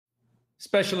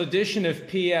Special edition of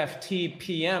PFT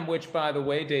PM, which, by the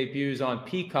way, debuts on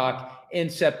Peacock in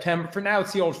September. For now,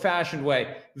 it's the old-fashioned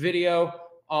way. Video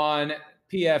on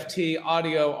PFT,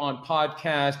 audio on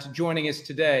podcast. Joining us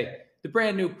today, the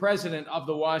brand new president of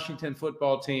the Washington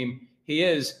football team. He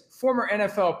is former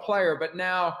NFL player, but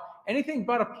now anything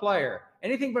but a player,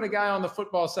 anything but a guy on the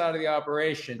football side of the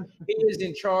operation. He is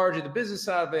in charge of the business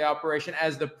side of the operation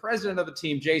as the president of the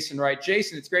team, Jason Wright.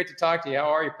 Jason, it's great to talk to you. How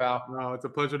are you, pal? No, it's a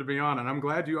pleasure to be on, and I'm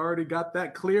glad you already got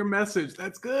that clear message.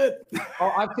 That's good.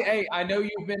 Hey, I know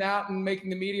you've been out and making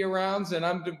the media rounds, and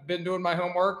I've been doing my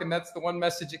homework, and that's the one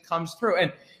message that comes through.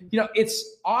 And,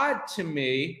 it's odd to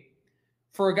me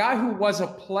for a guy who was a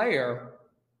player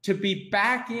to be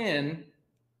back in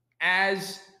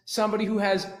as somebody who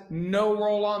has no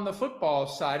role on the football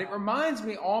side. It reminds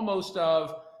me almost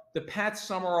of the Pat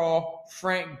Summerall,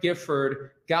 Frank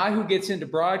Gifford, guy who gets into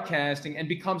broadcasting and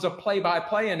becomes a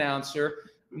play-by-play announcer,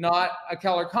 not a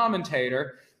color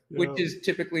commentator, which is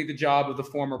typically the job of the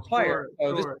former player.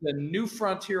 So this is a new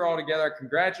frontier altogether.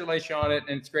 Congratulations on it,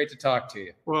 and it's great to talk to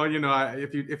you. Well,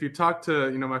 if you talk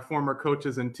to my former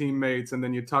coaches and teammates, and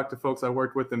then you talk to folks I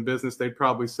worked with in business, they'd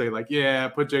probably say like, "Yeah,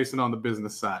 put Jason on the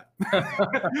business side."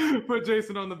 Put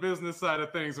Jason on the business side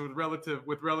of things with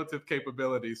relative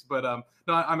capabilities. But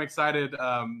no, I'm excited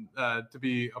to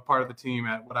be a part of the team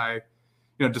at what I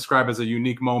describe as a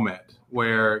unique moment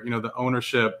where the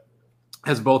ownership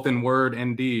has both in word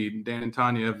and deed, Dan and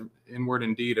Tanya in word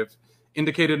and deed have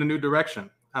indicated a new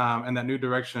direction. And that new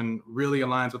direction really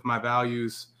aligns with my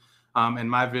values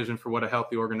and my vision for what a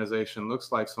healthy organization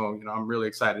looks like. So, I'm really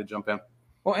excited to jump in.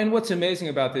 Well, and what's amazing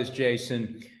about this,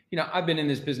 Jason, I've been in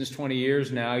this business 20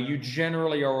 years now. You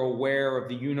generally are aware of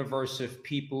the universe of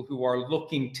people who are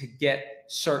looking to get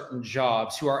certain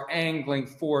jobs, who are angling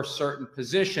for certain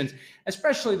positions,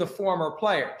 especially the former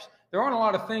players. There aren't a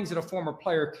lot of things that a former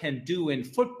player can do in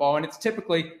football, and it's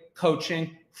typically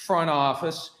coaching, front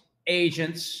office,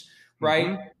 agents, right?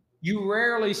 Mm-hmm. You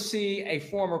rarely see a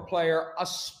former player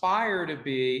aspire to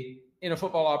be in a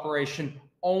football operation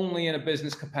only in a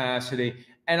business capacity,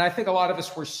 and I think a lot of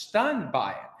us were stunned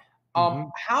by it.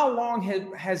 How long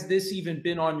has this even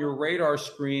been on your radar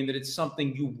screen that it's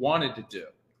something you wanted to do?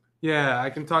 Yeah, I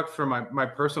can talk for my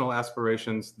personal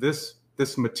aspirations. This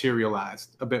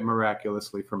materialized a bit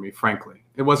miraculously for me, frankly.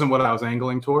 It wasn't what I was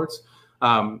angling towards.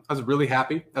 I was really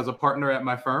happy as a partner at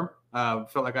my firm.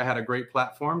 Felt like I had a great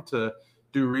platform to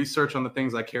do research on the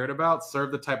things I cared about,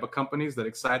 serve the type of companies that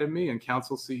excited me, and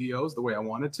counsel CEOs the way I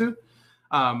wanted to.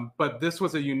 But this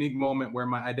was a unique moment where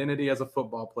my identity as a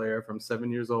football player from 7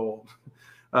 years old,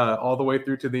 all the way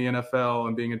through to the NFL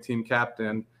and being a team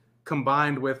captain,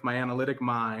 combined with my analytic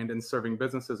mind and serving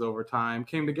businesses over time,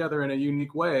 came together in a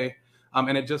unique way.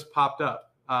 And it just popped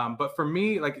up. But for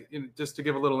me, just to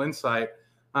give a little insight,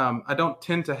 I don't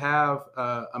tend to have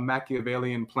a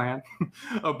Machiavellian plan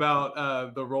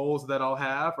about the roles that I'll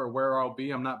have or where I'll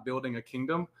be. I'm not building a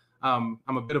kingdom. I'm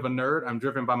a bit of a nerd. I'm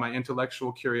driven by my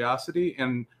intellectual curiosity,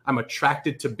 and I'm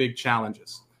attracted to big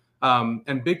challenges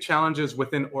and big challenges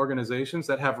within organizations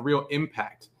that have real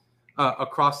impact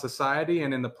across society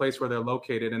and in the place where they're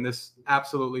located. And this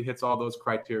absolutely hits all those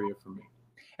criteria for me.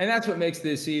 And that's what makes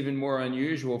this even more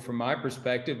unusual from my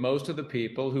perspective. Most of the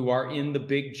people who are in the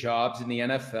big jobs in the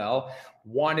NFL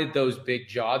wanted those big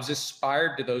jobs,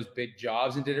 aspired to those big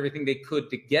jobs, and did everything they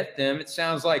could to get them. It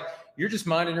sounds like you're just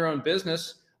minding your own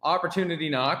business. Opportunity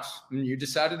knocks, and you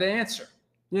decided to answer.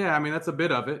 Yeah, I mean, that's a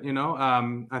bit of it.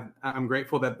 I'm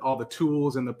grateful that all the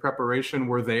tools and the preparation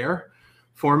were there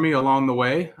for me along the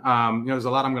way. There's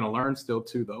a lot I'm going to learn still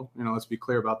too, though. Let's be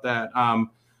clear about that.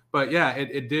 But yeah,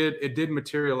 it did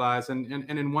materialize, and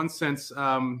in one sense,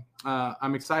 I'm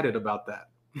excited about that.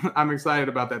 I'm excited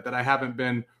about that I haven't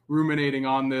been ruminating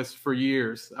on this for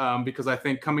years, because I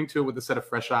think coming to it with a set of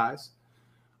fresh eyes,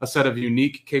 a set of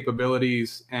unique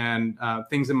capabilities, and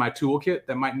things in my toolkit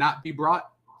that might not be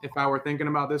brought if I were thinking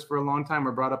about this for a long time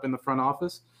or brought up in the front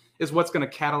office, is what's going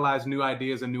to catalyze new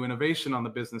ideas and new innovation on the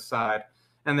business side.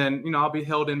 And then I'll be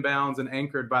held in bounds and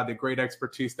anchored by the great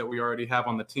expertise that we already have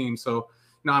on the team. So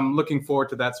I'm looking forward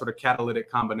to that sort of catalytic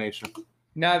combination.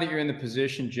 Now that you're in the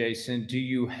position, Jason, do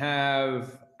you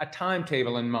have a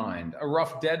timetable in mind, a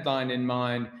rough deadline in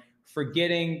mind for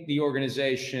getting the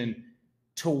organization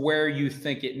to where you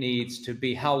think it needs to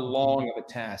be? How long of a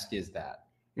task is that?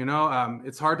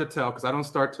 It's hard to tell because I don't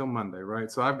start till Monday, right?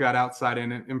 So I've got outside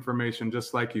information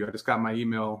just like you. I just got my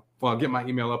email. Well, I'll get my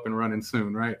email up and running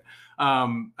soon, right?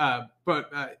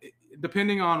 But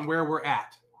depending on where we're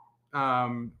at,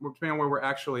 depending on where we're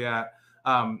actually at,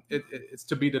 it's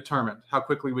to be determined how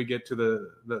quickly we get to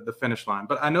the finish line.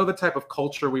 But I know the type of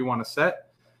culture we want to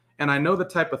set, And I know the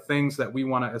type of things that we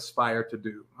want to aspire to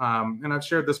do. And I've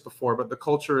shared this before, but the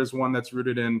culture is one that's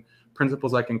rooted in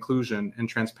principles like inclusion and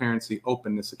transparency,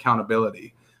 openness,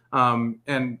 accountability.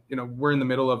 And we're in the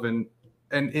middle of an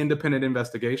independent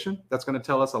investigation that's going to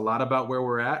tell us a lot about where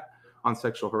we're at on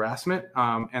sexual harassment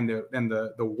and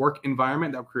the work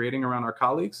environment that we're creating around our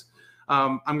colleagues.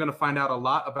 I'm going to find out a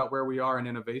lot about where we are in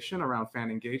innovation around fan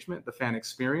engagement, the fan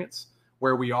experience,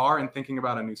 where we are in thinking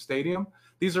about a new stadium.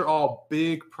 These are all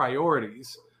big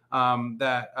priorities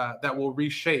that will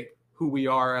reshape who we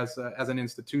are as an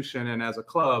institution and as a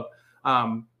club.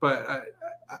 But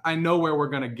I know where we're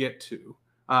going to get to.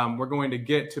 We're going to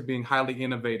get to being highly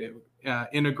innovative,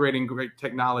 integrating great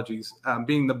technologies,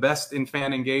 being the best in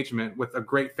fan engagement with a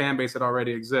great fan base that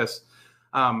already exists.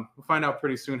 We'll find out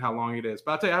pretty soon how long it is.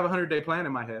 But I'll tell you, I have a 100-day plan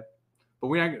in my head, but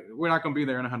we're not going to be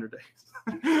there in 100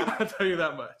 days. I'll tell you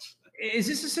that much. Is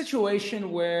this a situation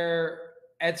where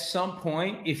at some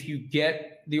point, if you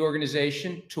get the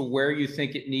organization to where you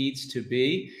think it needs to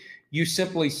be, you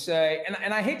simply say,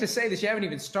 and I hate to say this, you haven't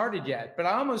even started yet, but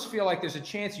I almost feel like there's a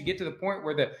chance you get to the point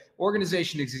where the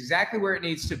organization is exactly where it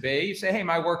needs to be. You say, hey,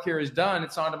 my work here is done.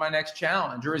 It's on to my next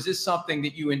challenge. Or is this something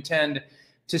that you intend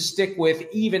to stick with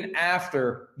even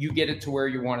after you get it to where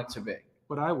you want it to be?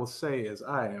 What I will say is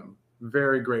I am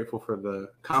very grateful for the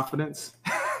confidence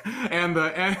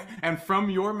and from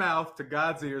your mouth to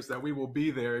God's ears that we will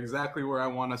be there exactly where I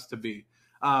want us to be.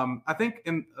 I think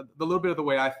in the little bit of the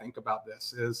way I think about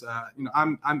this is,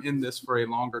 I'm in this for a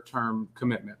longer term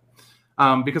commitment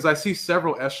because I see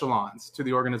several echelons to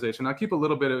the organization. I keep a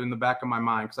little bit in the back of my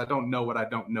mind because I don't know what I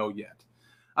don't know yet.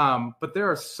 But there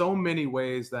are so many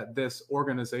ways that this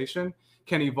organization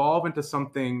can evolve into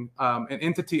something, an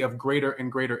entity of greater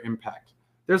and greater impact.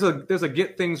 There's a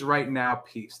get things right now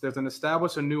piece. There's an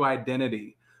establish a new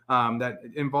identity that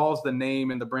involves the name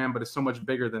and the brand, but it's so much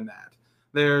bigger than that.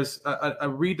 There's a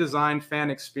redesigned fan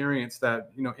experience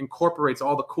that incorporates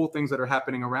all the cool things that are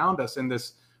happening around us in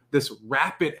this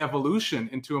rapid evolution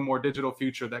into a more digital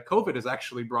future that COVID has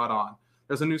actually brought on.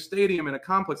 There's a new stadium and a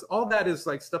complex. All that is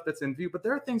like stuff that's in view, but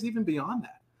there are things even beyond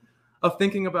that of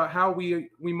thinking about how we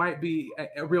might be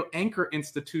a real anchor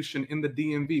institution in the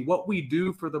DMV, what we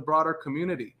do for the broader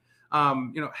community,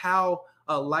 how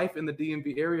life in the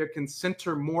DMV area can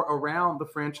center more around the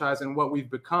franchise and what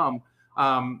we've become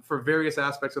for various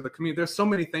aspects of the community. There's so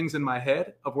many things in my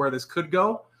head of where this could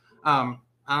go. I'm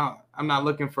not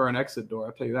looking for an exit door,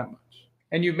 I'll tell you that much.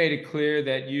 And you've made it clear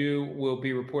that you will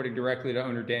be reporting directly to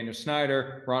owner Daniel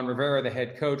Snyder, Ron Rivera, the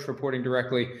head coach, reporting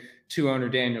directly to owner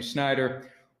Daniel Snyder.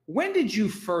 When did you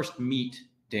first meet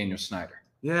Daniel Snyder?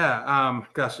 Yeah,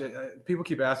 gosh, people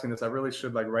keep asking this. I really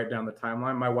should write down the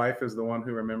timeline. My wife is the one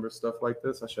who remembers stuff like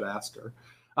this. I should ask her.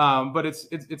 But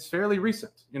it's fairly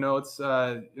recent.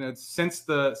 It's since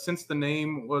the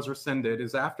name was rescinded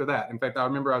is after that. In fact, I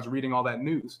remember I was reading all that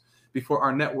news before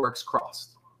our networks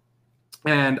crossed.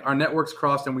 And our networks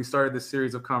crossed, and we started this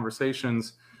series of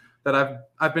conversations that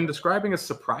I've been describing as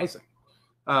surprising.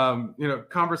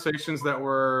 Conversations that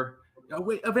were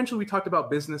eventually we talked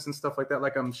about business and stuff like that,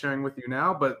 like I'm sharing with you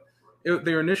now, but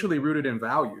they were initially rooted in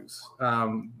values,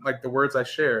 like the words I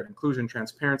shared, inclusion,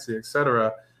 transparency,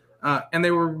 etc. And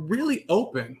they were really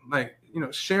open,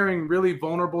 sharing really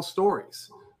vulnerable stories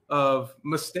of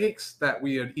mistakes that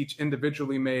we had each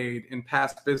individually made in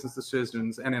past business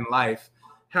decisions and in life,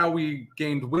 how we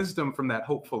gained wisdom from that,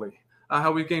 hopefully,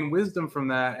 how we gained wisdom from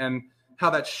that, and how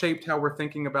that shaped how we're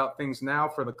thinking about things now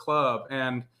for the club.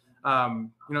 And,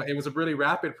 it was a really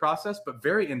rapid process, but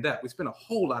very in-depth. We spent a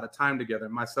whole lot of time together,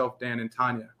 myself, Dan, and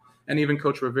Tanya, and even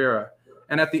Coach Rivera.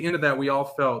 And at the end of that, we all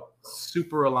felt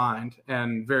super aligned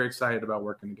and very excited about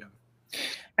working together.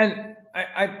 And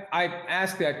I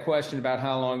asked that question about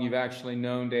how long you've actually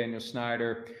known Daniel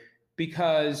Snyder,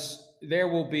 because there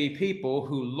will be people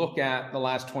who look at the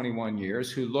last 21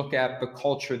 years, who look at the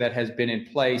culture that has been in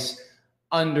place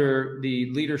under the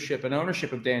leadership and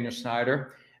ownership of Daniel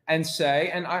Snyder and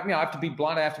say, and I have to be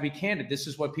blunt, I have to be candid, this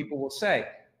is what people will say.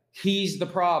 He's the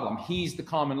problem. He's the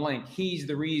common link. He's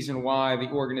the reason why the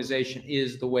organization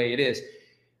is the way it is.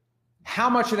 How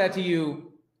much of that do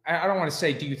you, I don't want to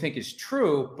say do you think is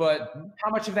true, but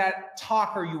how much of that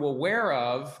talk are you aware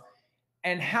of?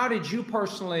 And how did you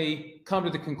personally come to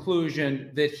the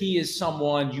conclusion that he is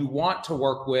someone you want to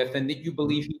work with and that you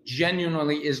believe he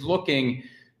genuinely is looking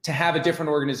to have a different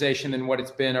organization than what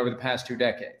it's been over the past 2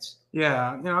 decades?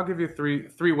 Yeah, I'll give you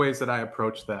three ways that I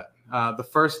approach that. The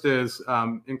first is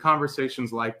in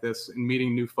conversations like this and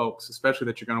meeting new folks, especially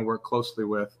that you're going to work closely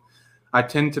with, I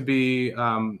tend to be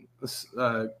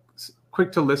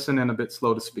quick to listen and a bit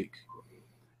slow to speak.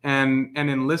 And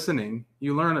in listening,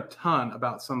 you learn a ton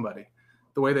about somebody.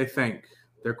 the way they think,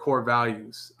 their core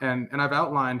values. And I've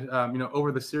outlined,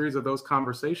 over the series of those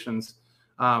conversations,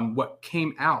 what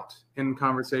came out in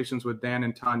conversations with Dan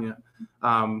and Tanya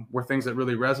were things that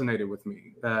really resonated with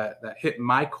me, that hit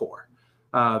my core,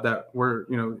 that were,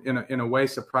 in a way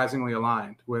surprisingly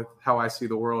aligned with how I see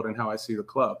the world and how I see the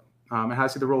club, and how I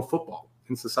see the role of football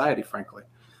in society, frankly.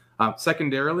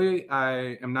 Secondarily,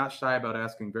 I am not shy about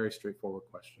asking very straightforward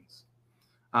questions.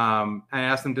 I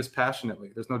ask them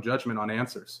dispassionately. There's no judgment on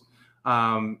answers.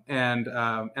 And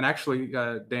actually,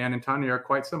 Dan and Tanya are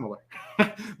quite similar.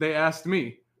 They asked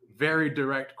me very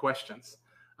direct questions.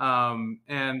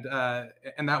 And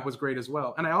that was great as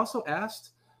well. And I also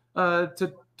asked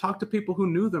to talk to people who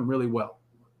knew them really well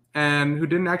and who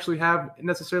didn't actually have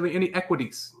necessarily any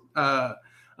equities, no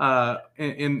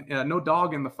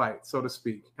dog in the fight, so to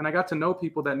speak. And I got to know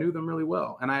people that knew them really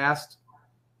well. And I asked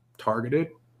targeted,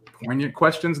 poignant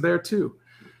questions there too.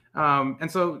 And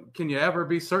so can you ever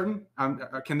be certain?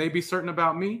 Can they be certain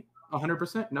about me?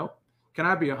 100%? Nope. Can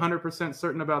I be 100%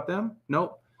 certain about them?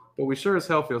 Nope. But we sure as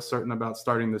hell feel certain about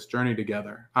starting this journey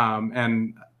together.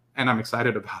 And I'm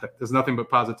excited about it. There's nothing but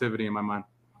positivity in my mind.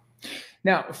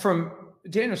 Now, from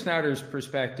Daniel Snyder's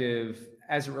perspective,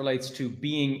 as it relates to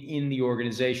being in the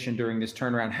organization during this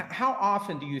turnaround, how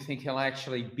often do you think he'll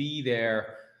actually be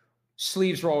there,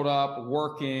 sleeves rolled up,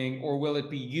 working, or will it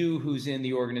be you who's in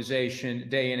the organization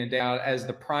day in and day out as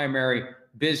the primary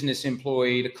business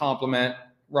employee to complement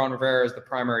Ron Rivera as the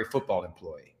primary football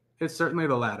employee? It's certainly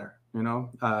the latter.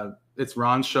 It's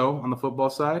Ron's show on the football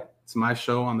side. It's my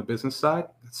show on the business side.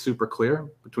 It's super clear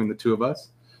between the two of us.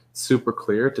 It's super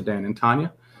clear to Dan and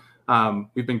Tanya.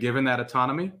 We've been given that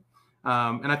autonomy.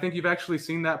 And I think you've actually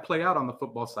seen that play out on the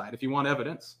football side. If you want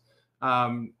evidence,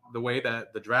 the way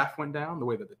that the draft went down, the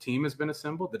way that the team has been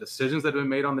assembled, the decisions that have been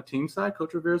made on the team side,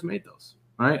 Coach Rivera's made those,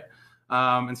 right?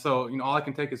 And so, all I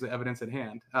can take is the evidence at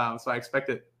hand. So I expect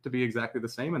it to be exactly the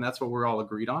same, and that's what we're all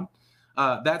agreed on.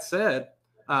 That said,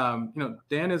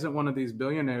 Dan isn't one of these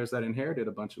billionaires that inherited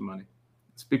a bunch of money.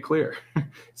 Let's be clear.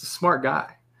 He's a smart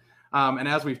guy. And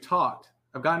as we've talked,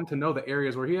 I've gotten to know the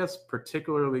areas where he has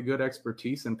particularly good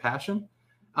expertise and passion.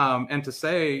 And to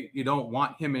say you don't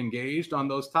want him engaged on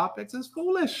those topics is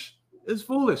foolish. It's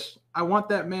foolish. I want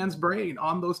that man's brain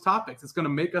on those topics. It's going to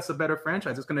make us a better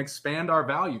franchise. It's going to expand our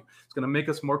value. It's going to make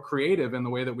us more creative in the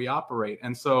way that we operate.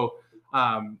 And so,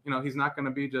 he's not going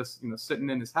to be just, sitting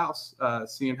in his house,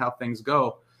 seeing how things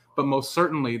go. But most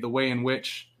certainly the way in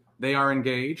which they are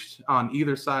engaged on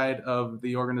either side of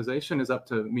the organization is up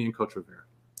to me and Coach Rivera.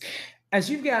 As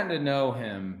you've gotten to know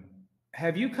him,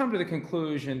 have you come to the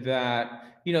conclusion that,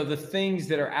 the things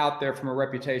that are out there from a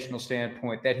reputational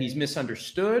standpoint, that he's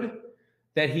misunderstood,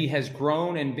 that he has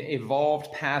grown and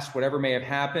evolved past whatever may have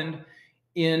happened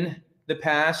in the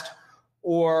past,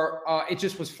 or it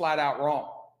just was flat out wrong?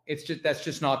 That's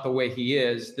just not the way he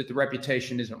is, that the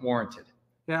reputation isn't warranted.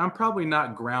 Yeah, I'm probably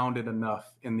not grounded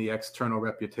enough in the external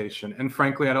reputation. And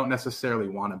frankly, I don't necessarily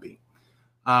want to be.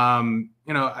 I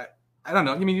don't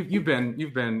know. You've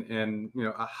been in,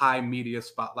 a high media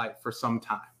spotlight for some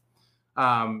time.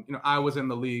 I was in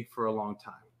the league for a long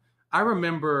time. I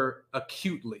remember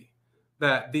acutely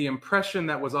that the impression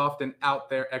that was often out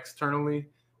there externally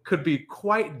could be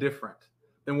quite different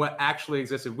than what actually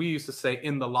existed. We used to say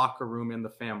in the locker room, in the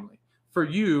family. For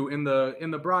you in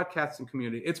the broadcasting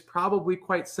community, it's probably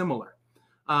quite similar.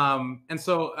 And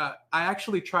so I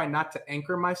actually try not to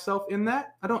anchor myself in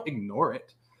that. I don't ignore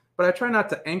it, but I try not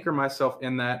to anchor myself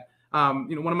in that.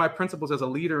 One of my principles as a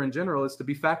leader in general is to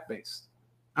be fact-based.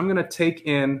 I'm going to take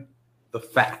in the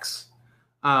facts.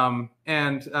 Outside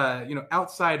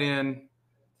in,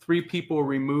 3 people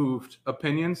removed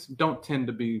opinions don't tend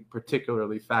to be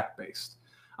particularly fact-based.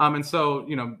 And so,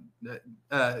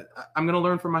 I'm going to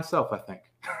learn for myself, I think.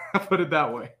 I'll put it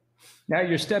that way. Now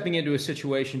you're stepping into a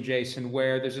situation, Jason,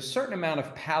 where there's a certain amount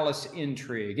of palace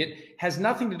intrigue. It has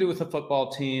nothing to do with the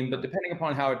football team, but depending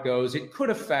upon how it goes, it could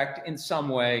affect in some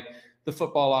way the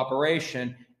football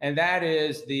operation. And that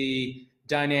is the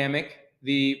dynamic,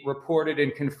 the reported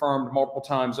and confirmed multiple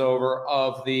times over,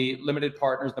 of the limited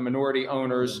partners, the minority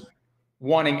owners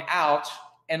wanting out.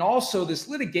 And also this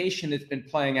litigation that's been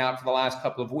playing out for the last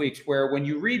couple of weeks, where when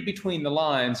you read between the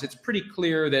lines, it's pretty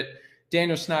clear that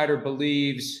Daniel Snyder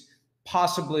believes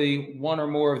possibly one or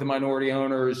more of the minority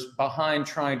owners behind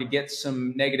trying to get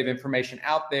some negative information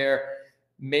out there,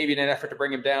 maybe in an effort to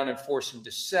bring him down and force him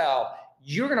to sell.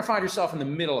 You're going to find yourself in the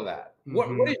middle of that.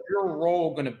 Mm-hmm. What is your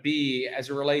role going to be as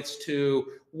it relates to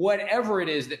whatever it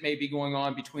is that may be going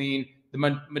on between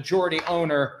the majority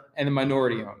owner and the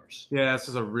minority owners? Yeah, this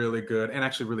is a really good and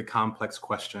actually really complex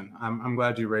question. I'm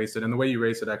glad you raised it. And the way you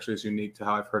raised it actually is unique to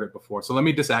how I've heard it before. So let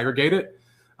me disaggregate it.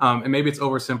 And maybe it's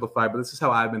oversimplified, but this is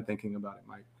how I've been thinking about it,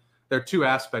 Mike. There are two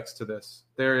aspects to this.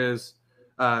 There is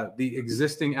the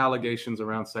existing allegations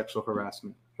around sexual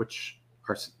harassment, which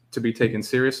are to be taken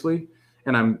seriously.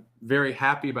 And I'm very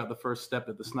happy about the first step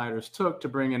that the Snyders took to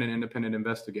bring in an independent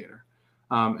investigator.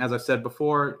 As I said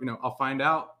before, I'll find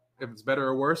out if it's better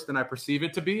or worse than I perceive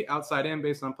it to be outside in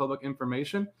based on public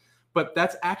information. But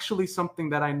that's actually something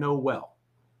that I know well.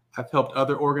 I've helped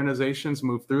other organizations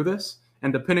move through this.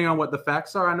 And depending on what the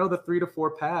facts are, I know the 3 to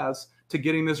 4 paths to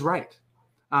getting this right.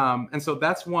 And so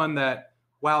that's one that,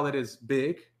 while it is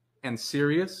big and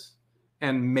serious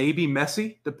and maybe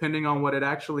messy, depending on what it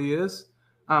actually is,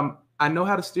 I know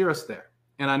how to steer us there.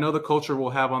 And I know the culture we'll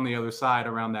have on the other side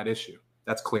around that issue.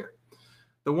 That's clear.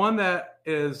 The one that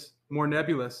is more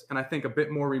nebulous and I think a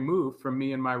bit more removed from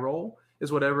me and my role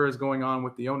is whatever is going on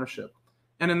with the ownership.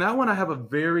 And in that one, I have a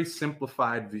very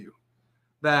simplified view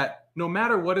that no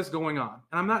matter what is going on,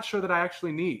 and I'm not sure that I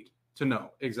actually need to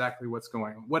know exactly what's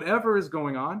going on, whatever is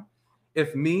going on,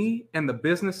 if me and the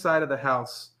business side of the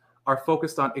house are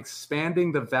focused on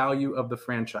expanding the value of the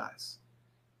franchise,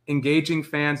 engaging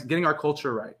fans, getting our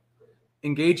culture right,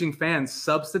 engaging fans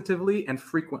substantively and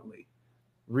frequently,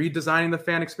 redesigning the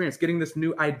fan experience, getting this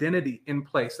new identity in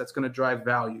place that's going to drive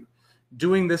value,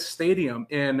 doing this stadium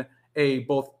in a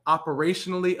both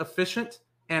operationally efficient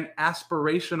and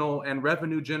aspirational and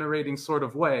revenue generating sort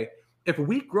of way. If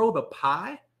we grow the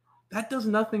pie, that does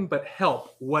nothing but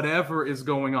help whatever is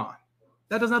going on.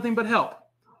 That does nothing but help.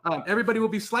 Everybody will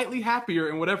be slightly happier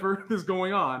in whatever is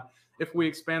going on if we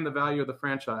expand the value of the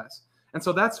franchise. And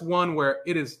so that's one where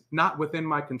it is not within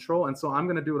my control. And so I'm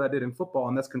going to do what I did in football,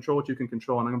 and that's control what you can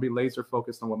control. And I'm going to be laser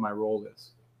focused on what my role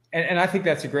is. And I think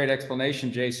that's a great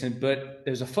explanation, Jason, but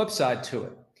there's a flip side to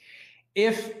it.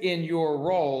 If in your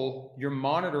role, you're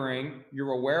monitoring,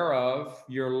 you're aware of,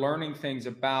 you're learning things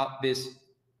about this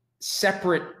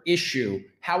separate issue,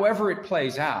 however it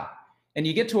plays out, and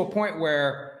you get to a point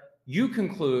where you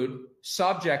conclude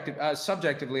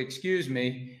subjectively,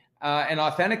 and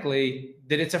authentically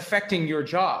that it's affecting your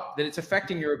job, that it's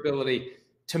affecting your ability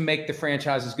to make the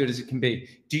franchise as good as it can be.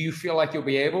 Do you feel like you'll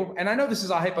be able? And I know this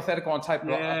is a hypothetical on type.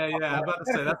 Yeah. I'm about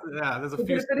to say that. Yeah, there's a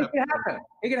few. It can happen.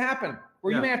 It can happen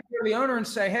where you may have to go to the owner and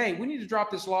say, "Hey, we need to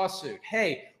drop this lawsuit.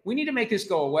 Hey, we need to make this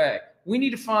go away. We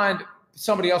need to find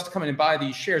somebody else to come in and buy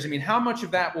these shares." I mean, how much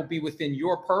of that will be within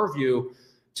your purview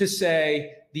to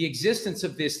say the existence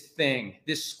of this thing,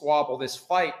 this squabble, this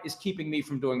fight is keeping me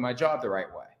from doing my job the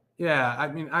right way? Yeah, I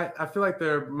mean, I feel like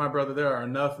my brother, there are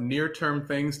enough near-term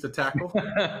things to tackle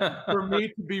for me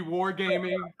to be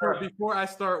wargaming. Before I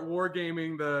start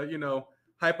wargaming the,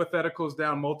 hypotheticals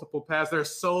down multiple paths,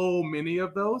 there's so many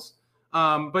of those.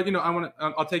 But,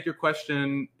 I'll take your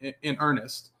question in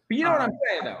earnest. But you know what I'm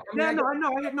saying,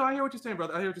 though. I hear what you're saying,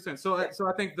 brother. I hear what you're saying. So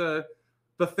I think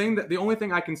the only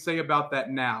thing I can say about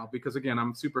that now, because again,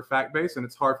 I'm super fact-based and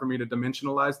it's hard for me to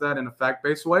dimensionalize that in a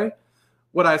fact-based way.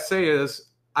 What I say is,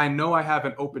 I know I have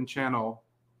an open channel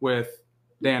with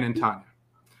Dan and Tanya.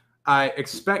 I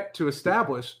expect to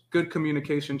establish good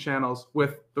communication channels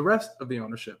with the rest of the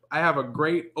ownership. I have a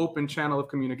great open channel of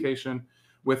communication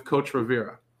with Coach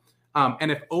Rivera. And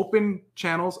if open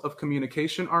channels of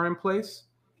communication are in place,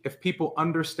 if people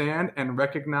understand and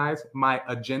recognize my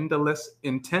agendaless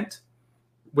intent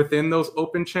within those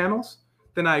open channels,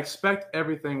 then I expect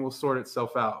everything will sort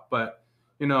itself out. But,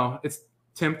 it's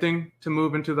tempting to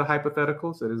move into the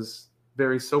hypotheticals. It is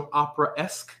very soap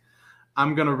opera-esque.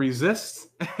 I'm going to resist,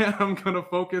 and I'm going to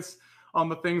focus on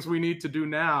the things we need to do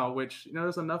now, which,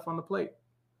 there's enough on the plate.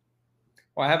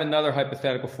 Well, I have another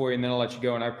hypothetical for you, and then I'll let you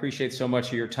go. And I appreciate so much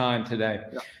of your time today.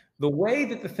 Yeah. The way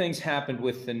that the things happened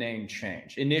with the name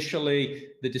change, initially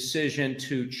the decision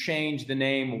to change the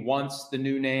name once the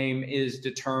new name is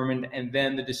determined, and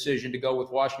then the decision to go with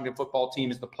Washington Football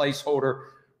Team as the placeholder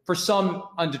for some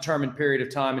undetermined period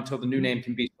of time until the new name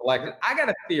can be selected. I got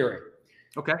a theory.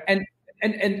 Okay.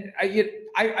 And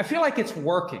I feel like it's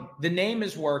working. The name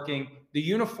is working. The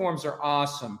uniforms are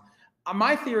awesome.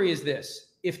 My theory is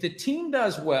this: if the team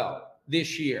does well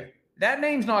this year, that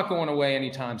name's not going away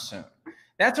anytime soon.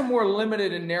 That's a more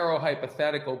limited and narrow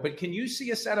hypothetical, but can you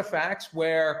see a set of facts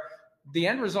where the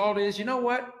end result is, you know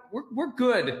what, we're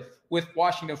good with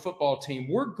Washington Football Team.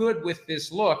 We're good with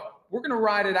this look. We're going to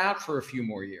ride it out for a few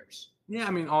more years. Yeah,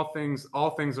 I mean, all things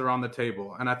are on the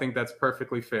table, and I think that's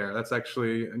perfectly fair. That's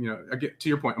actually, I get to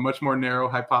your point, a much more narrow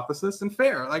hypothesis and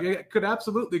fair. Like, it could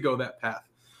absolutely go that path.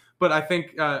 But I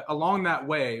think along that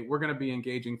way, we're going to be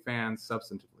engaging fans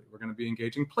substantively. We're going to be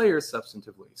engaging players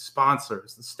substantively,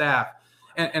 sponsors, the staff.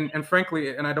 And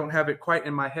frankly, and I don't have it quite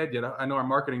in my head yet. I know our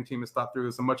marketing team has thought through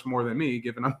this much more than me,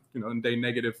 given I'm, in day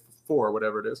 -4,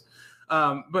 whatever it is.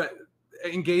 But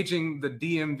engaging the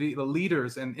DMV, the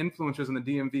leaders and influencers in the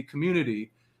DMV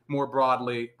community more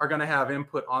broadly are going to have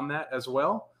input on that as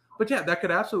well. But yeah, that could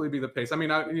absolutely be the pace. I mean,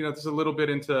 there's a little bit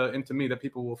into me that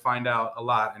people will find out a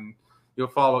lot, and you'll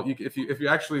follow. If you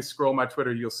actually scroll my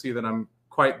Twitter, you'll see that I'm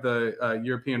quite the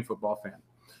European football fan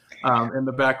in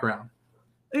the background.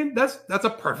 And that's a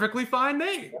perfectly fine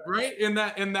name, right? In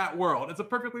that world, it's a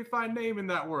perfectly fine name in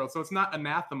that world. So it's not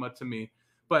anathema to me,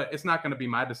 but it's not going to be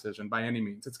my decision by any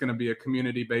means. It's going to be a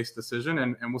community-based decision,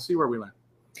 and we'll see where we land.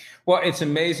 Well, it's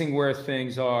amazing where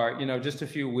things are. Just a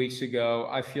few weeks ago,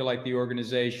 I feel like the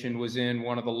organization was in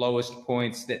one of the lowest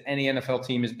points that any NFL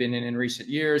team has been in recent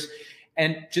years.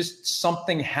 And just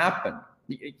something happened.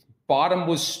 Bottom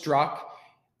was struck,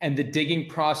 and the digging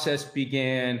process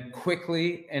began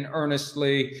quickly and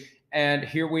earnestly. And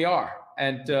here we are.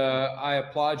 And I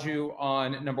applaud you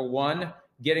on, number one,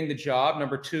 getting the job,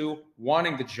 number two,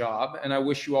 wanting the job. And I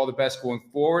wish you all the best going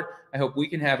forward. I hope we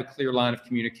can have a clear line of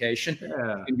communication. Yeah. It's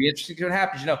going to be interesting to see what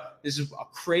happens. This is a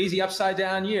crazy upside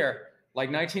down year, like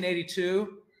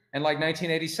 1982 and like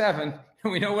 1987.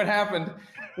 And we know what happened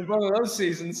in both of those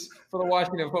seasons for the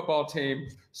Washington football team.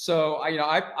 So,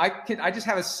 I just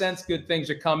have a sense good things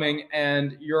are coming,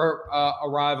 and your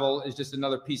arrival is just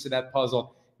another piece of that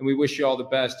puzzle. And we wish you all the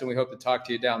best, and we hope to talk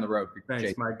to you down the road. Thanks.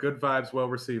 Jason. My good vibes well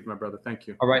received, my brother. Thank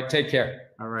you. All right. Take care.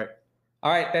 All right.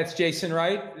 All right. That's Jason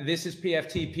Wright. This is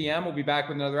PFT PM. We'll be back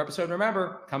with another episode.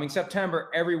 Remember, coming September,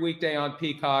 every weekday on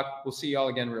Peacock. We'll see you all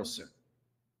again real soon.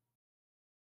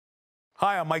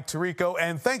 Hi, I'm Mike Tirico,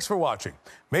 and thanks for watching.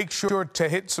 Make sure to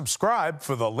hit subscribe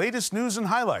for the latest news and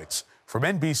highlights from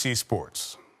NBC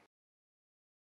Sports.